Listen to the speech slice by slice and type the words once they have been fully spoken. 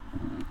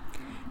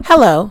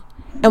Hello,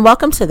 and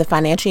welcome to the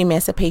Financial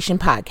Emancipation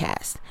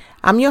Podcast.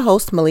 I'm your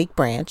host, Malik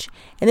Branch,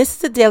 and this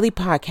is a daily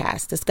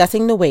podcast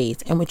discussing the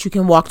ways in which you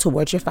can walk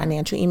towards your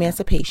financial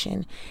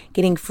emancipation,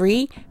 getting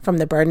free from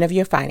the burden of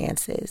your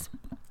finances.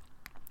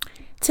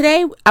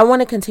 Today, I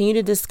want to continue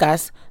to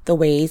discuss the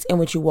ways in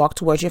which you walk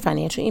towards your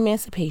financial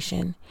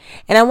emancipation,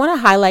 and I want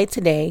to highlight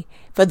today,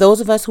 for those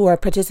of us who are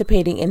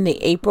participating in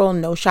the April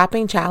No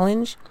Shopping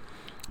Challenge,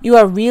 you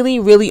are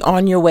really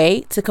on your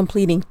way to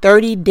completing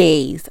 30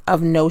 days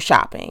of no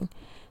shopping.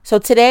 So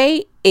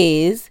today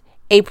is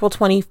April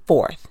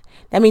 24th.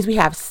 That means we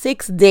have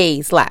 6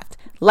 days left,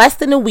 less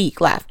than a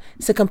week left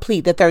to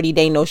complete the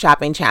 30-day no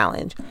shopping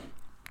challenge.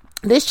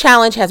 This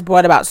challenge has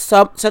brought about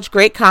such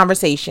great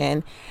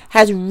conversation,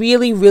 has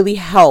really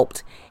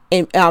helped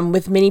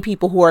with many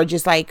people who are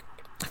just like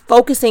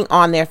focusing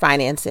on their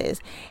finances.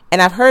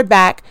 And I've heard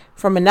back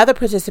from another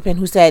participant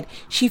who said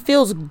she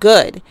feels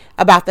good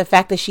about the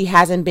fact that she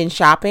hasn't been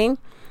shopping,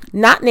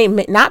 not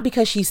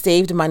because she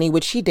saved money,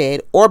 which she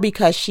did, or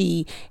because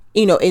she,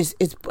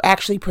 is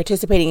actually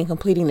participating in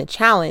completing the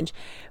challenge,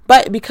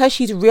 but because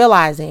she's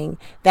realizing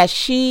that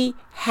she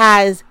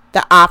has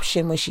the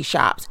option when she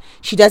shops.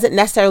 She doesn't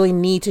necessarily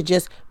need to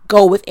just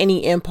go with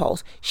any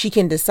impulse. She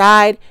can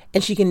decide,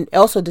 and she can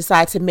also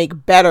decide to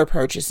make better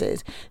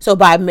purchases. So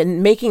by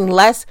making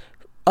less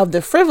of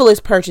the frivolous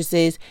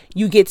purchases,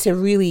 you get to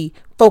really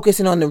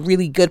focusing on the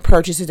really good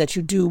purchases that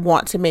you do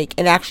want to make,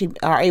 and actually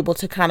are able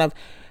to kind of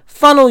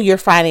funnel your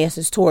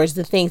finances towards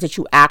the things that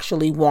you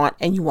actually want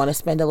and you want to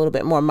spend a little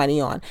bit more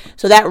money on.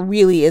 So that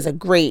really is a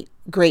great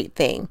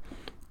thing.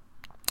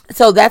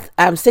 So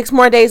that's 6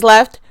 more days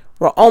left.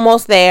 We're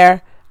almost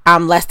there.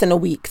 Less than a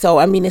week. So,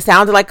 it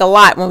sounded like a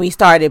lot when we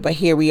started, but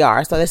here we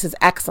are. So this is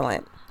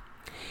excellent.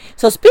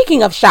 So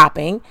speaking of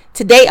shopping,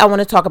 today I want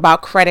to talk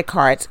about credit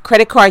cards,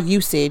 credit card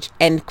usage,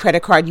 and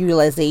credit card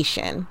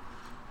utilization.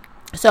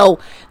 So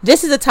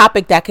this is a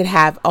topic that could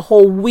have a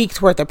whole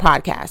week's worth of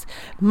podcast.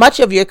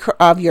 Much of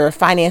your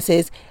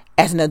finances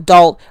as an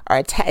adult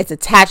it's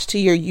attached to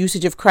your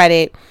usage of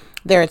credit.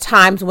 There are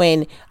times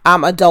when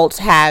adults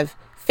have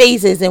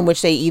phases in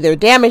which they either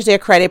damage their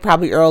credit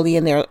probably early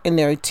in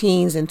their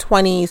teens and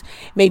 20s.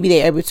 Maybe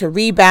they're able to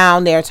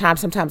rebound. There are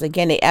times, sometimes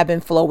again, they ebb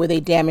and flow where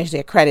they damage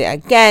their credit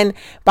again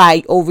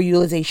by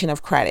overutilization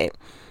of credit.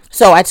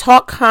 So I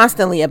talk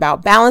constantly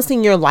about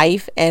balancing your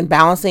life, and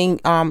balancing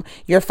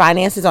your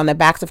finances on the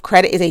backs of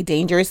credit is a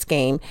dangerous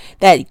game.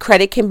 That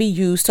credit can be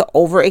used to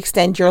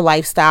overextend your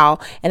lifestyle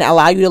and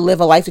allow you to live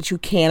a life that you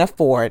can't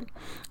afford.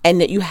 And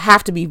that you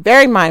have to be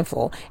very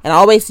mindful and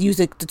always use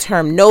the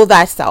term know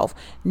thyself.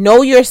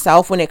 Know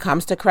yourself when it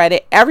comes to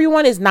credit.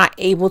 Everyone is not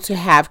able to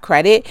have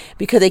credit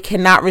because they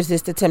cannot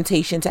resist the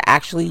temptation to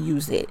actually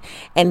use it.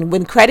 And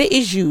when credit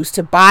is used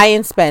to buy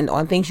and spend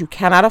on things you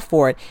cannot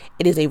afford,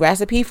 it is a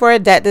recipe for a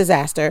debt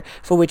disaster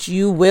for which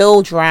you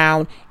will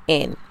drown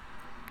in.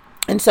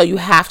 And so you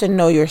have to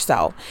know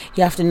yourself.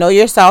 You have to know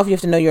yourself. You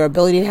have to know your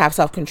ability to have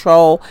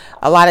self-control.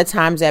 A lot of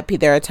times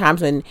there are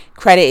times when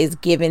credit is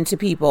given to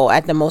people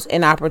at the most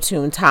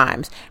inopportune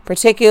times.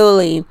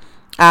 Particularly,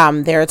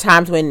 there are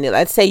times when,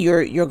 let's say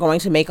you're going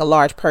to make a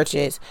large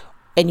purchase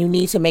and you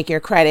need to get your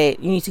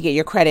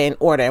credit in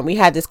order. And we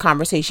had this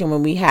conversation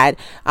when we had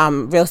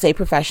real estate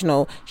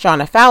professional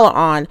Shauna Fowler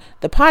on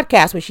the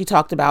podcast, where she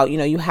talked about,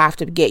 you have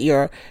to get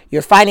your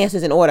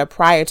finances in order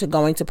prior to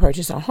going to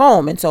purchase a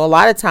home. And so a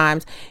lot of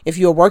times, if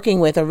you're working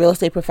with a real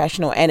estate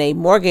professional and a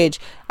mortgage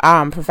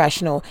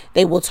professional,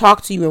 they will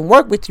talk to you and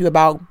work with you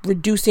about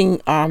reducing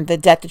the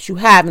debt that you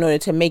have in order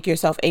to make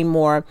yourself a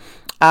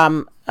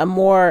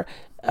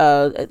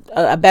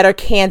better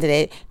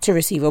candidate to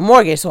receive a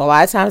mortgage. So a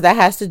lot of times that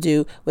has to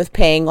do with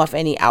paying off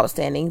any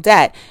outstanding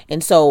debt.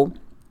 And so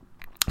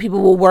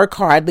people will work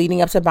hard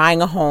leading up to buying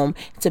a home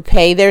to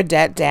pay their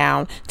debt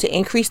down, to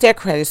increase their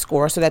credit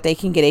score so that they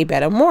can get a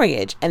better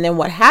mortgage. And then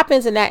what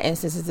happens in that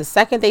instance is the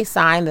second they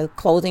sign the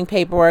closing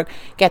paperwork,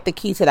 get the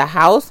key to the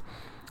house,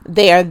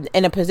 they are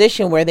in a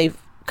position where they've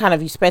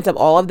you spent up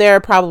all of their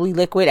probably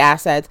liquid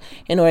assets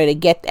in order to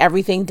get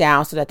everything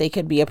down so that they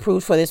could be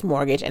approved for this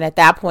mortgage. And at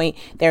that point,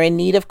 they're in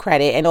need of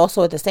credit. And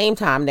also at the same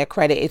time, their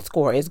credit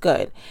score is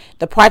good.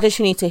 The part that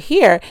you need to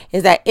hear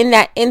is that in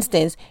that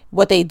instance,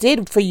 what they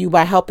did for you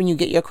by helping you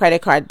get your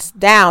credit cards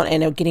down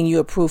and getting you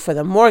approved for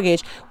the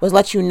mortgage was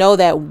let you know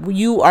that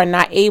you are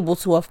not able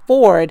to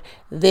afford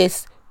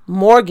this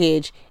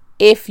mortgage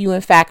if you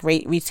in fact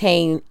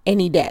retain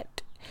any debt.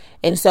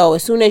 And so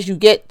as soon as you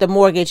get the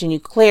mortgage and you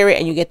clear it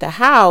and you get the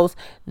house,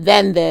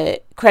 then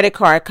the credit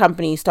card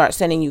companies start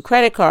sending you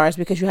credit cards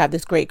because you have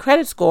this great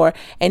credit score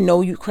and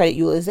credit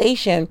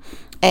utilization.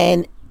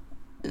 And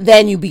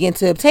then you begin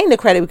to obtain the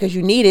credit because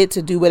you need it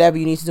to do whatever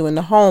you need to do in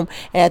the home.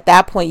 And at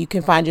that point, you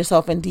can find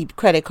yourself in deep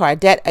credit card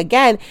debt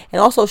again, and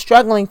also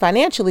struggling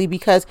financially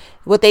because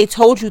what they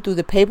told you through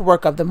the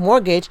paperwork of the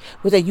mortgage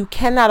was that you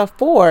cannot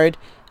afford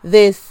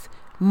this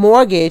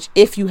mortgage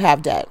if you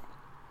have debt.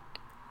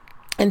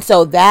 And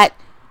so that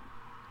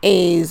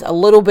is a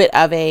little bit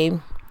of a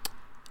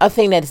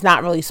thing that's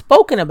not really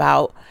spoken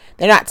about,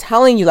 They're not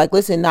telling you, like,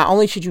 listen, not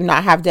only should you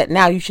not have debt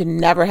now, you should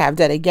never have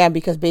debt again,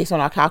 because based on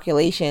our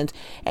calculations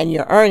and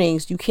your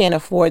earnings, you can't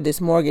afford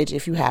this mortgage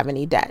if you have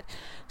any debt.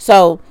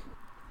 So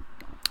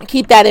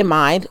keep that in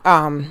mind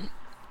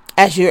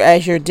as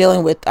you're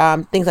dealing with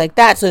things like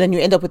that. So then you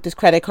end up with this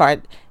credit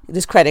card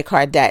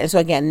debt. And so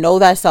again, know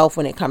thyself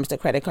when it comes to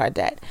credit card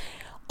debt.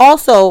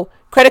 Also,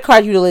 credit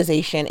card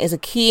utilization is a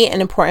key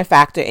and important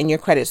factor in your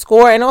credit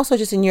score, and also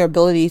just in your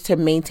ability to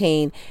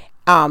maintain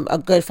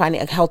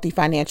a healthy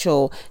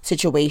financial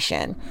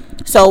situation.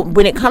 So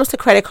when it comes to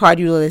credit card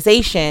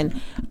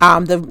utilization,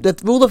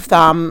 the rule of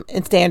thumb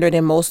and standard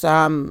in most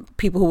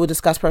people who will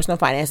discuss personal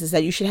finance is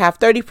that you should have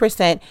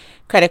 30%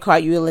 credit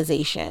card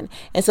utilization.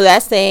 And so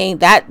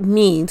that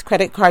means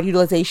credit card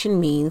utilization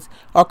means,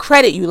 or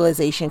credit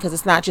utilization, because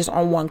it's not just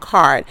on one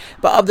card,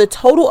 but of the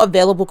total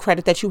available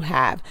credit that you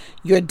have,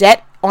 your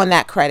debt on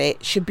that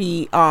credit should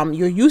be,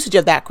 your usage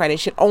of that credit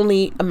should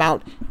only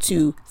amount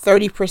to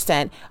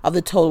 30% of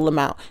the total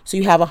amount. So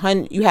you have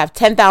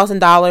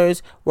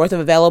 $10,000 worth of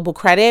available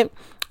credit.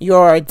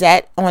 Your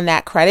debt on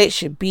that credit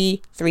should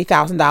be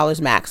 $3,000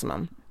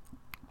 maximum.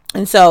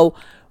 And so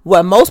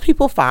what most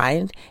people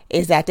find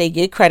is that they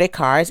get credit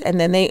cards and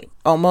then they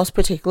almost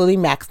particularly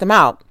max them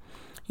out.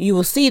 You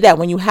will see that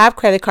when you have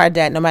credit card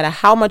debt, no matter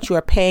how much you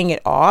are paying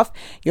it off,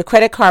 your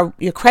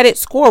credit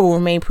score will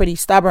remain pretty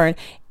stubborn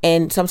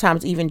and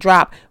sometimes even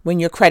drop when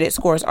your credit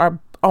scores are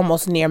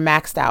almost near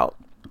maxed out.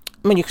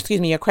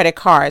 Your credit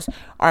cards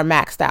are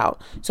maxed out.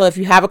 So if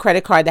you have a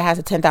credit card that has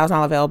a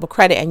 $10,000 available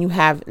credit and you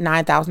have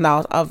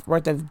 $9,000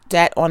 worth of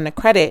debt on the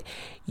credit,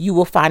 you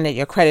will find that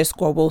your credit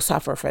score will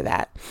suffer for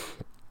that,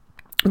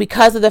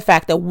 because of the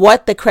fact that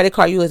what the credit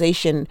card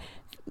utilization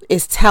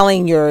is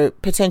telling your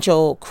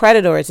potential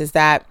creditors is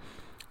that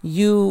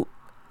you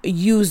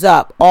use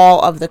up all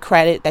of the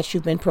credit that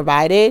you've been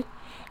provided,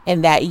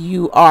 and that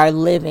you are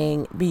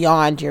living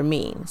beyond your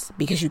means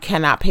because you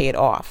cannot pay it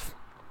off.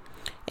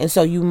 And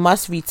so you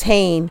must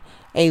retain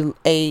a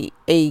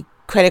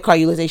credit card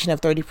utilization of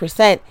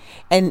 30%.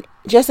 And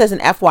just as an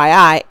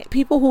FYI,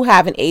 people who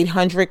have an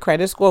 800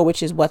 credit score,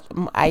 which is what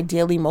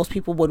ideally most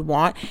people would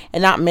want,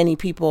 and not many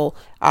people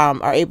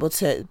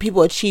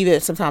people achieve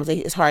it. Sometimes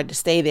it's hard to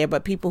stay there,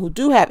 but people who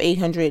do have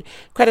 800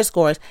 credit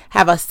scores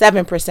have a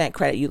 7%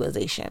 credit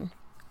utilization.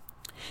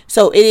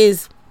 So it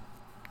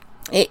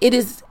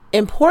is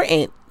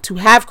important to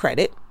have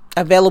credit,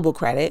 available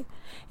credit.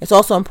 It's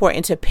also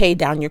important to pay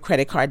down your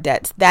credit card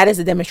debts. That is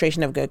a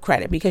demonstration of good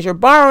credit, because you're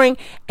borrowing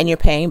and you're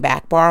paying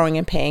back, borrowing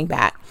and paying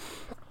back.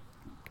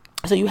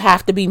 So you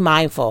have to be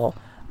mindful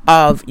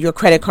of your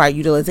credit card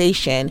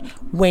utilization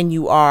when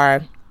you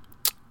are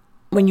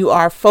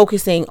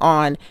focusing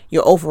on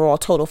your overall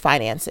total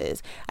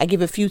finances. I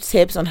give a few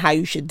tips on how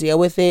you should deal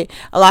with it.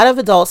 A lot of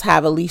adults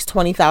have at least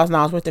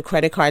 $20,000 worth of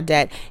credit card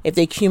debt if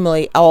they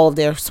accumulate all of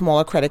their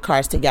smaller credit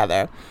cards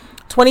together.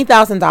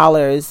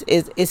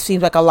 $20,000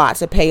 seems like a lot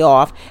to pay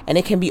off, and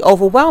it can be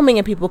overwhelming,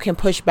 and people can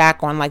push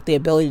back on the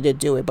ability to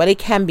do it, but it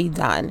can be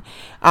done.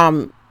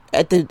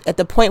 At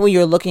the point where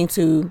you're looking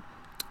to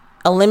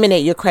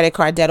eliminate your credit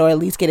card debt, or at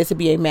least get it to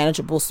be a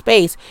manageable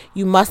space,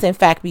 you must in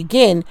fact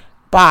begin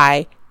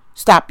by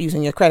stop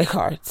using your credit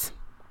cards.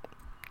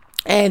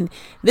 And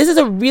this is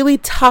a really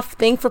tough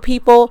thing for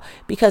people,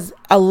 because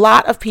a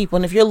lot of people,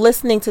 and if you're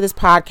listening to this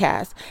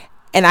podcast,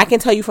 and I can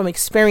tell you from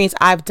experience,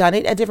 I've done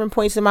it at different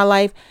points in my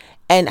life,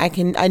 and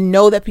I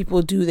know that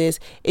people do this,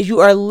 is you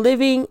are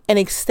living and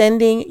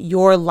extending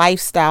your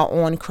lifestyle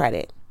on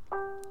credit.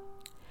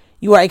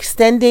 You are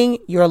extending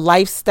your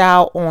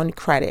lifestyle on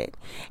credit.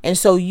 And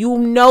so you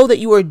know that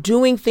you are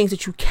doing things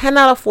that you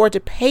cannot afford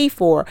to pay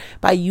for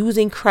by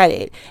using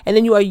credit. And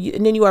then you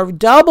are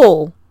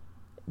double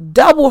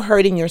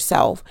hurting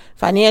yourself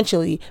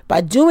financially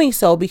by doing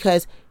so,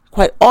 because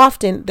quite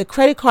often the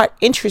credit card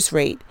interest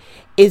rate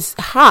is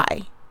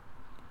high.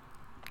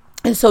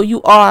 And so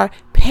you are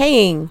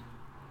paying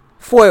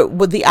for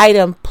with the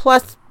item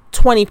plus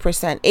 20%,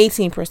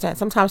 18%,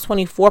 sometimes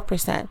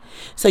 24%.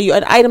 So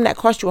an item that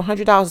cost you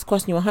 $100 is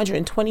costing you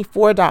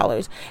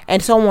 $124,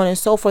 and so on and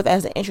so forth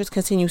as the interest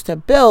continues to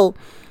build.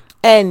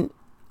 And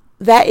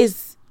that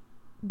is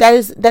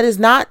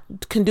not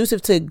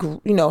conducive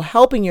to,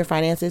 helping your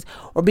finances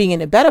or being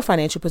in a better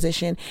financial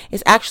position.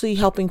 It's actually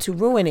helping to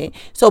ruin it.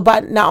 So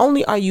but not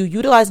only are you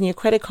utilizing your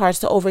credit cards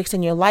to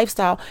overextend your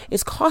lifestyle,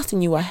 it's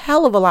costing you a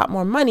hell of a lot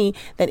more money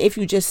than if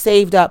you just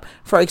saved up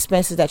for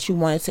expenses that you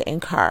wanted to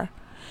incur.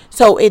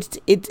 So it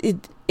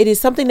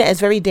is something that is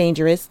very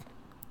dangerous.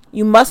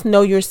 You must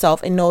know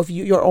yourself and know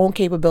your own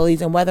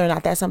capabilities and whether or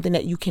not that's something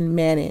that you can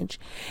manage.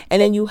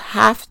 And then you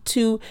have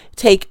to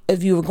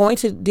if you're going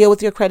to deal with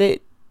if you're going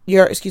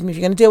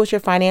to deal with your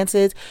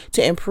finances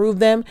to improve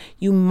them,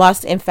 you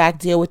must in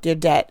fact deal with your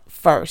debt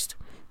first.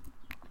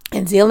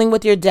 And dealing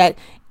with your debt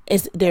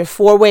there are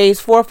 4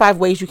 or 5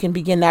 ways you can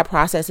begin that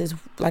process. Is,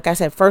 like I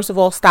said, first of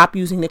all, stop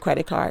using the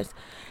credit cards.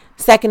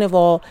 Second of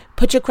all,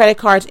 put your credit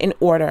cards in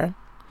order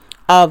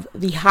of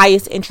the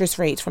highest interest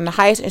rates, from the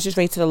highest interest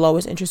rate to the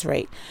lowest interest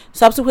rate.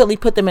 Subsequently,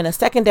 put them in a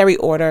secondary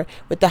order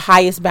with the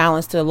highest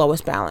balance to the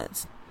lowest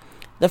balance.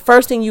 the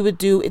first thing you would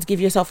do is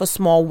give yourself a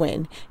small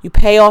win. You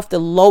pay off the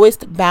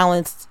lowest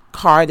balanced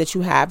card that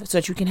you have so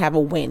that you can have a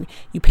win.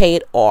 You pay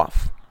it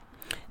off.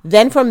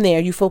 Then from there,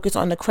 you focus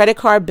on the credit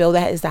card bill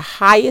that is the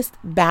highest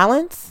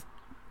balance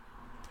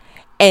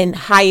and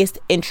highest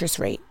interest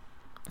rate.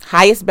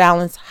 Highest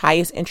balance,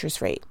 highest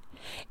interest rate.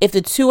 If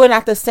the two are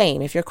not the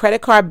same, if your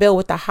credit card bill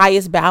with the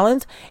highest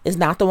balance is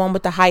not the one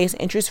with the highest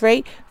interest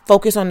rate,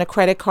 focus on the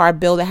credit card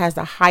bill that has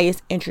the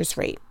highest interest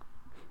rate.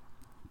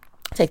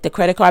 Take the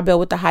credit card bill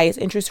with the highest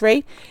interest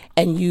rate,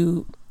 and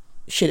you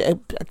should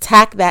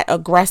attack that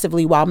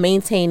aggressively while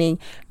maintaining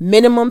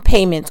minimum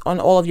payments on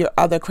all of your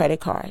other credit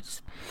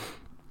cards.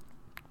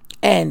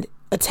 And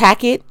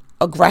attack it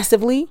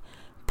aggressively.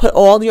 Put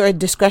all your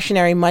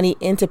discretionary money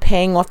into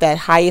paying off that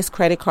highest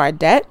credit card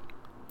debt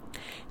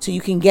so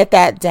you can get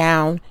that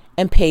down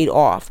and paid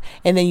off.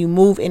 And then you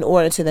move in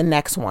order to the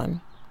next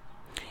one.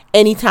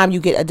 Anytime you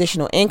get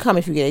additional income,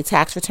 if you get a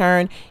tax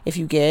return, if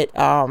you get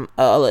an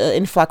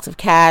influx of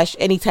cash,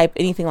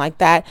 anything like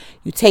that,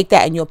 you take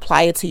that and you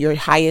apply it to your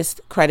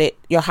highest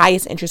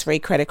interest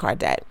rate credit card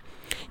debt.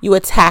 You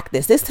attack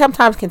this. This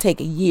sometimes can take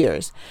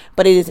years,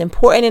 but it is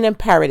important and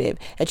imperative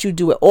that you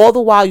do it. All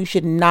the while, you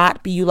should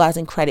not be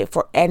utilizing credit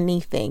for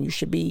anything. You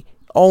should be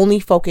only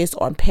focused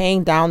on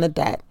paying down the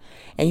debt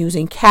and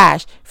using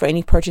cash for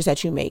any purchase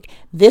that you make.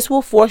 This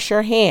will force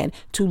your hand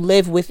to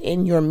live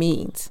within your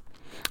means.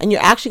 And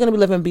you're actually going to be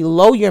living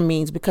below your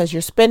means because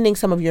you're spending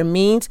some of your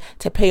means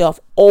to pay off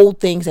old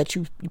things that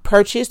you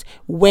purchased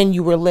when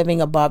you were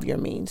living above your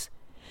means.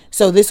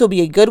 So this will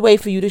be a good way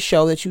for you to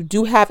show that you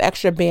do have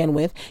extra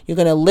bandwidth. You're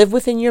going to live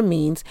within your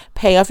means,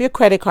 pay off your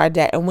credit card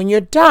debt. And when you're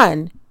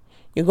done,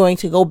 you're going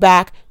to go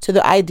back to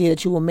the idea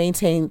that you will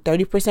maintain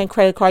 30%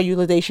 credit card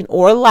utilization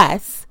or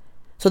less.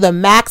 So the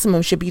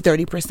maximum should be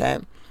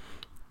 30%.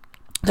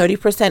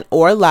 30%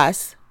 or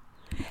less.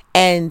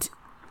 And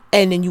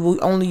then you will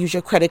only use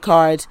your credit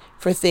cards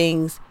for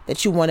things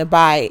that you want to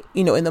buy,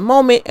 in the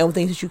moment, and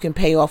things that you can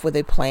pay off with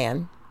a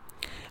plan.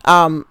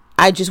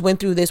 I just went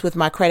through this with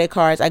my credit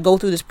cards. I go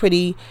through this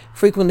pretty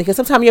frequently because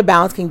sometimes your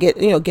balance can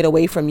get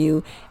away from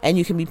you and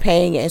you can be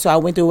paying it. And so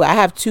I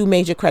have two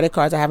major credit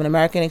cards. I have an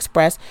American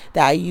Express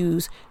that I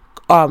use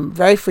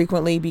very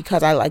frequently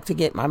because I like to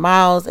get my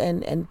miles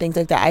and things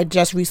like that. I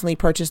just recently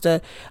purchased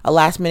a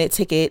last minute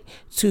ticket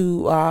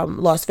to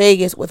Las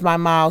Vegas with my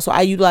miles. So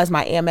I utilize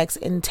my Amex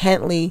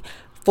intently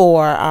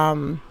for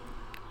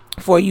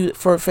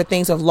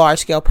things of large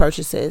scale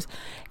purchases.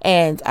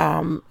 And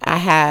I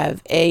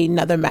have two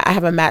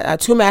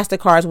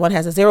MasterCards. One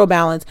has a zero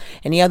balance,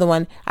 and the other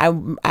one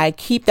I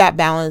keep that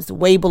balance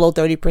way below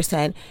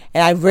 30%.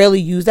 And I rarely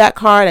use that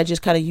card. I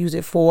just kind of use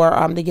it for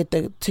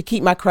to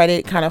keep my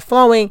credit kind of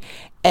flowing,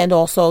 and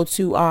also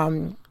to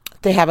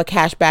have a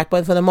cash back.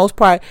 But for the most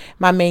part,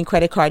 my main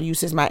credit card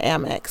use is my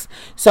Amex.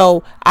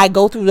 So I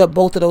go through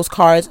both of those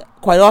cards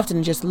quite often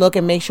and just look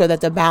and make sure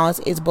that the balance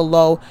is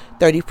below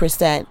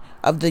 30%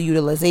 of the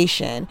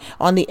utilization.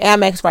 On the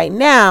Amex right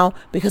now,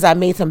 because I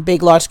made some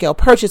big large scale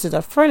purchases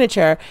of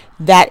furniture,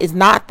 that is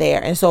not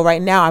there. And so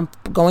right now I'm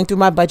going through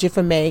my budget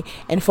for May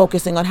and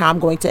focusing on how I'm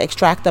going to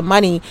extract the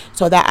money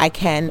so that I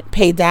can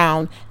pay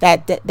down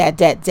that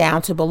debt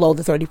down to below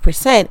the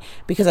 30%,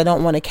 because I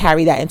don't want to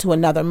carry that into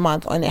another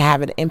month and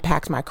have it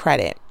impact my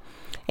credit.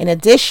 In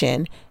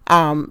addition,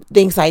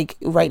 things like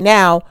right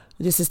now,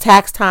 this is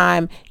tax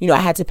time, I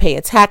had to pay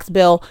a tax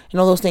bill and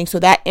all those things. So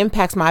that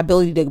impacts my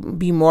ability to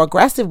be more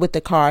aggressive with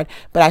the card,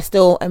 but I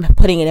still am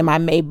putting it in my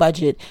May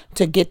budget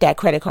to get that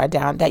credit card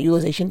down, that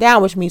utilization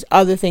down, which means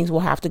other things will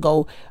have to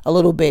go a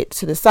little bit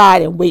to the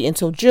side and wait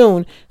until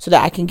June so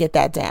that I can get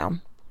that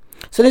down.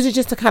 So this is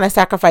just the kind of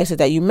sacrifices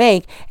that you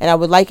make. And I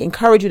would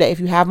encourage you that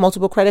if you have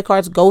multiple credit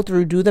cards, go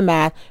through, do the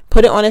math,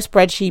 put it on a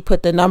spreadsheet,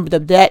 put the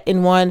debt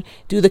in one,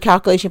 do the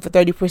calculation for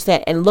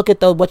 30%, and look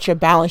at what your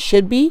balance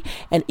should be.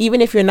 And even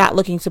if you're not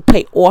looking to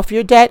pay off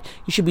your debt,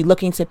 you should be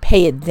looking to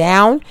pay it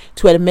down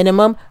to a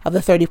minimum of the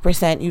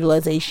 30%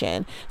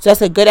 utilization. So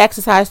that's a good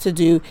exercise to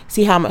do.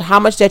 See how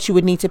much debt you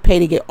would need to pay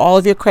to get all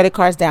of your credit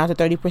cards down to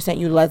 30%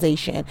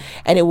 utilization.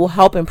 And it will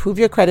help improve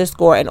your credit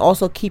score and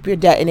also keep your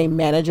debt in a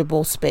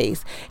manageable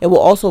space. It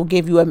will also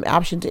give you an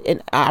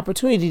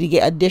opportunity to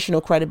get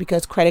additional credit,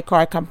 because credit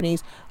card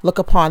companies look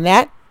upon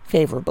that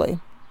favorably.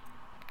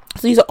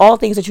 So these are all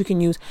things that you can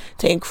use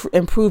to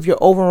improve your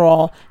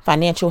overall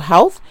financial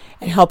health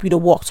and help you to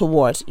walk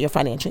towards your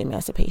financial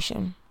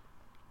emancipation.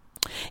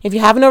 If you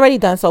haven't already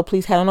done so,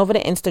 please head on over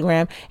to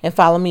Instagram and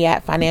follow me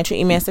at Financial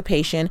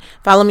Emancipation.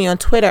 Follow me on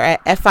Twitter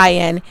at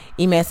FIN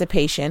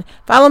Emancipation.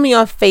 Follow me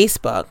on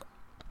Facebook.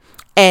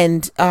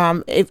 And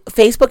if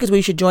Facebook is where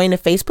you should join the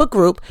Facebook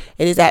group.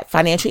 It is at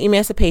Financial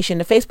Emancipation.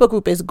 The Facebook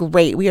group is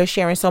great. We are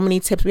sharing so many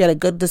tips. We had a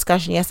good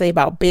discussion yesterday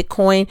about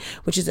Bitcoin,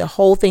 which is a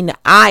whole thing that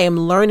I am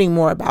learning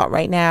more about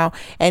right now.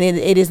 And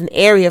it is an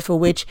area for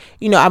which,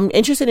 I'm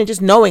interested in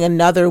just knowing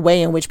another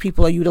way in which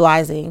people are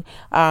utilizing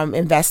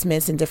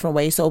investments in different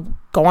ways. So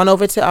go on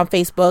over to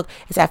Facebook.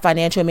 It's at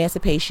Financial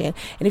Emancipation.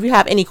 And if you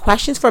have any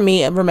questions for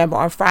me, and remember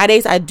on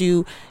Fridays I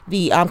do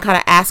the kind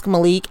of Ask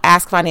Malik,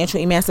 Ask Financial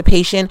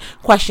Emancipation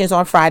questions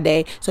on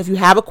Friday. So if you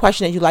have a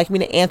question that you'd like me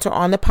to answer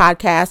on the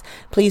podcast,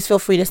 please feel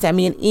free to send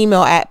me an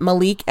email at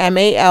Malik,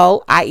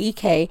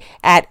 MALIEK,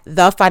 at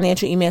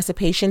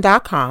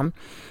thefinancialemancipation.com.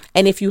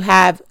 And if you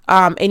have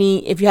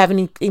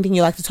anything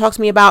you'd like to talk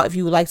to me about, if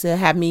you would like to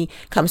have me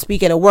come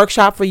speak at a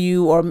workshop for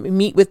you or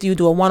meet with you,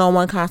 do a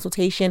one-on-one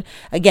consultation,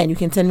 again, you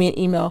can send me an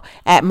email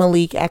at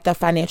Malik at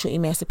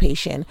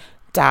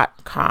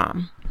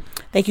thefinancialemancipation.com.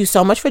 Thank you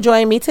so much for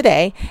joining me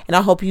today, and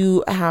I hope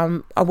you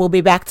will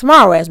be back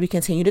tomorrow as we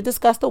continue to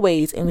discuss the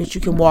ways in which you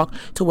can walk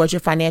towards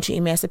your financial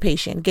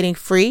emancipation, getting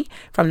free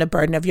from the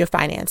burden of your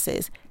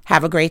finances.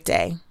 Have a great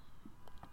day.